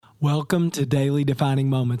Welcome to Daily Defining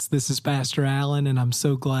Moments. This is Pastor Allen, and I'm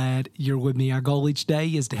so glad you're with me. Our goal each day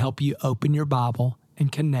is to help you open your Bible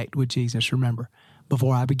and connect with Jesus. Remember,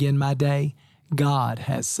 before I begin my day, God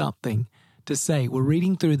has something to say. We're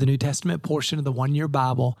reading through the New Testament portion of the one-year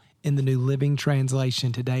Bible in the New Living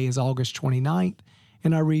Translation. Today is August 29th,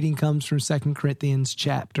 and our reading comes from 2 Corinthians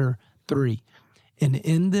chapter 3. And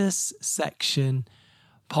in this section,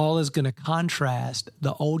 Paul is going to contrast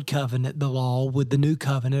the old covenant, the law, with the new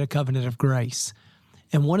covenant, a covenant of grace.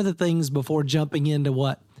 And one of the things before jumping into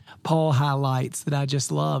what Paul highlights that I just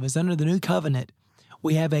love is under the new covenant,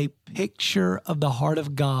 we have a picture of the heart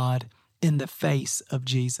of God in the face of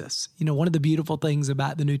Jesus. You know, one of the beautiful things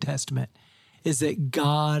about the New Testament is that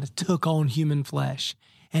God took on human flesh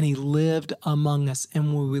and he lived among us.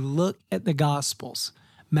 And when we look at the Gospels,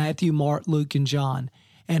 Matthew, Mark, Luke, and John,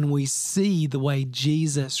 and we see the way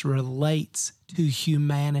Jesus relates to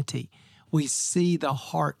humanity. We see the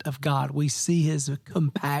heart of God. We see his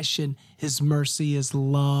compassion, his mercy, his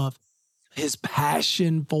love, his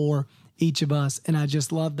passion for each of us. And I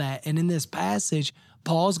just love that. And in this passage,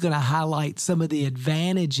 Paul's going to highlight some of the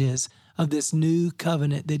advantages of this new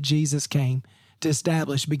covenant that Jesus came to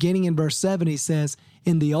establish. Beginning in verse 7, he says,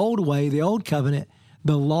 in the old way, the old covenant,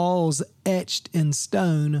 the laws etched in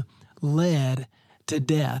stone led to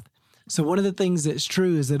death. So one of the things that's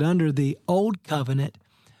true is that under the old covenant,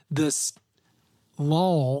 this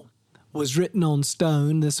law was written on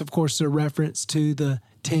stone. This, of course, is a reference to the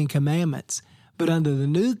Ten Commandments. But under the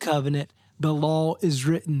new covenant, the law is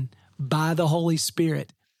written by the Holy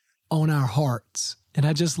Spirit on our hearts. And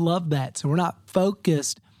I just love that. So we're not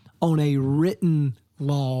focused on a written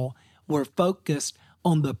law. We're focused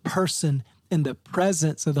on the person and the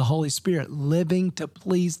presence of the Holy Spirit, living to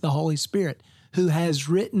please the Holy Spirit, who has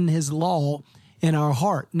written his law in our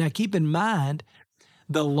heart. Now, keep in mind,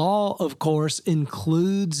 the law, of course,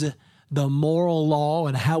 includes the moral law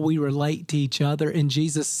and how we relate to each other. And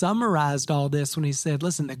Jesus summarized all this when he said,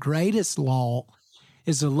 listen, the greatest law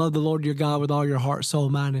is to love the Lord your God with all your heart, soul,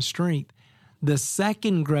 mind, and strength. The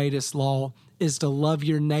second greatest law is to love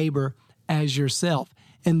your neighbor as yourself.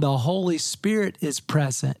 And the Holy Spirit is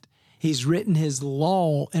present. He's written his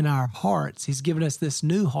law in our hearts. He's given us this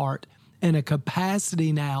new heart and a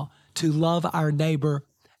capacity now to love our neighbor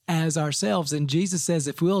as ourselves. And Jesus says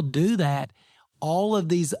if we'll do that, all of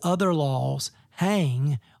these other laws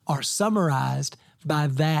are summarized by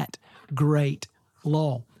that great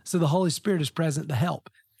law. So the Holy Spirit is present to help.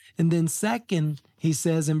 And then second, he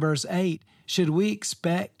says in verse 8, should we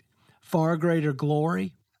expect far greater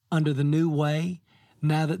glory under the new way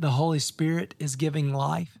now that the Holy Spirit is giving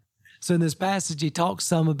life? So in this passage, he talks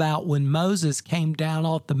some about when Moses came down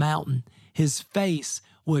off the mountain, his face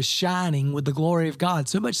was shining with the glory of God,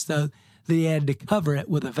 so much so that he had to cover it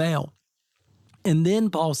with a veil. And then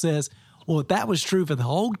Paul says, well, if that was true for the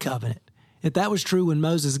old covenant, if that was true when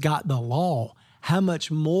Moses got the law, how much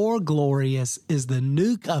more glorious is the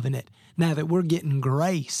new covenant now that we're getting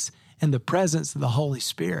grace and the presence of the Holy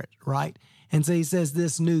Spirit, right? And so he says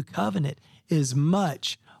this new covenant is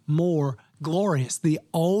much more glorious. The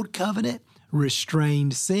old covenant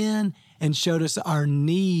restrained sin and showed us our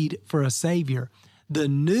need for a Savior. The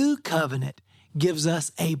new covenant gives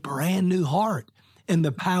us a brand new heart and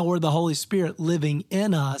the power of the Holy Spirit living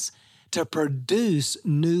in us to produce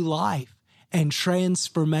new life and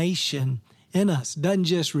transformation in us. Doesn't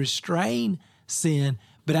just restrain sin,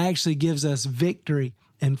 but actually gives us victory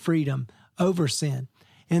and freedom over sin.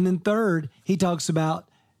 And then third, he talks about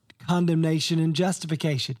condemnation and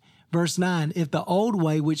justification. Verse 9, if the old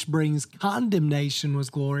way which brings condemnation was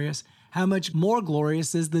glorious, how much more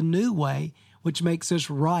glorious is the new way which makes us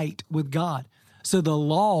right with God? So the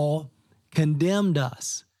law condemned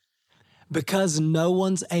us because no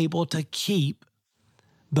one's able to keep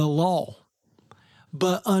the law.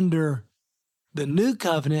 But under the new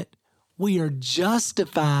covenant, we are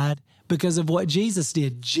justified because of what Jesus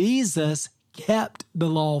did. Jesus kept the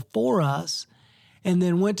law for us and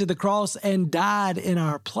then went to the cross and died in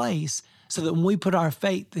our place so that when we put our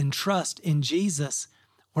faith and trust in Jesus,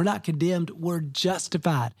 we're not condemned, we're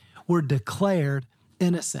justified. We're declared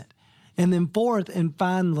innocent. And then fourth and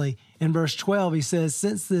finally, in verse 12, he says,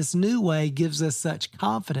 since this new way gives us such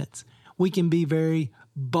confidence, we can be very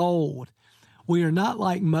bold. We are not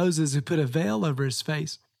like Moses who put a veil over his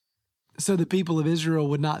face so the people of Israel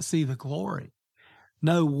would not see the glory.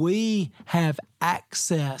 No, we have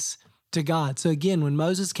access to God. So again, when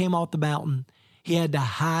Moses came off the mountain, he had to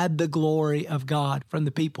hide the glory of God from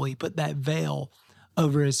the people. He put that veil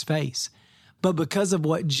over his face. But because of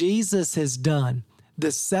what Jesus has done,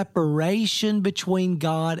 the separation between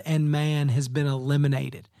God and man has been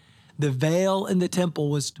eliminated. The veil in the temple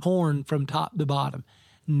was torn from top to bottom.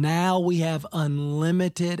 Now we have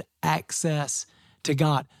unlimited access to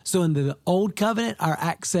God. So in the old covenant, our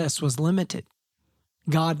access was limited.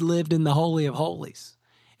 God lived in the Holy of Holies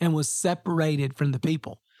and was separated from the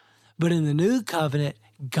people. But in the new covenant,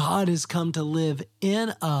 God has come to live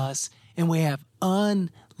in us, and we have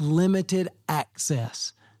unlimited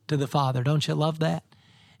access to the Father. Don't you love that?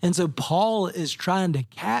 And so Paul is trying to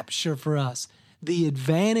capture for us the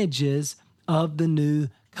advantages of the new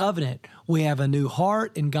covenant. We have a new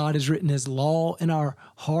heart, and God has written his law in our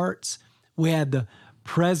hearts. We have the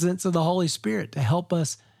presence of the Holy Spirit to help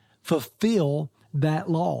us fulfill that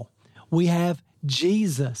law. We have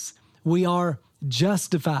Jesus. We are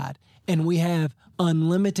justified, and we have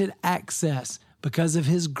unlimited access because of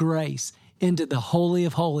his grace into the Holy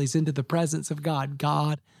of Holies, into the presence of God.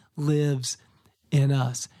 God lives in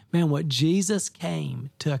us. Man, what Jesus came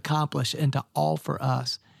to accomplish and to offer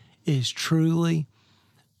us is truly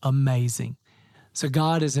amazing. So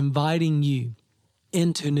God is inviting you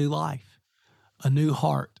into new life, a new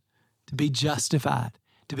heart, to be justified,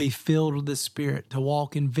 to be filled with the Spirit, to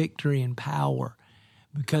walk in victory and power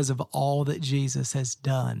because of all that Jesus has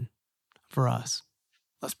done for us.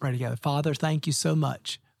 Let's pray together. Father, thank you so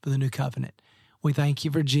much for the new covenant. We thank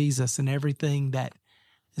you for Jesus and everything that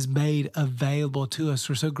is made available to us.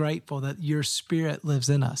 We're so grateful that your Spirit lives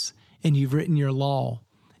in us and you've written your law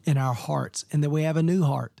in our hearts and that we have a new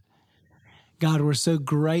heart. God, we're so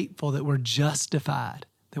grateful that we're justified,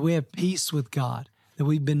 that we have peace with God, that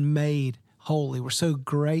we've been made holy. We're so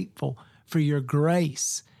grateful for your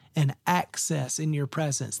grace and access in your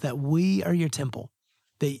presence, that we are your temple,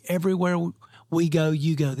 that everywhere we go,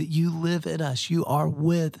 you go, that you live in us, you are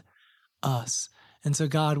with us. And so,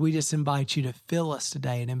 God, we just invite you to fill us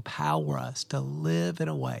today and empower us to live in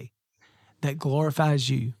a way that glorifies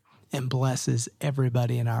you and blesses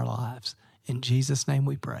everybody in our lives. In Jesus' name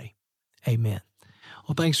we pray. Amen.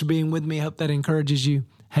 Well, thanks for being with me. I hope that encourages you.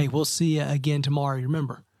 Hey, we'll see you again tomorrow.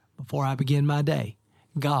 Remember, before I begin my day,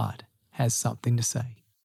 God has something to say.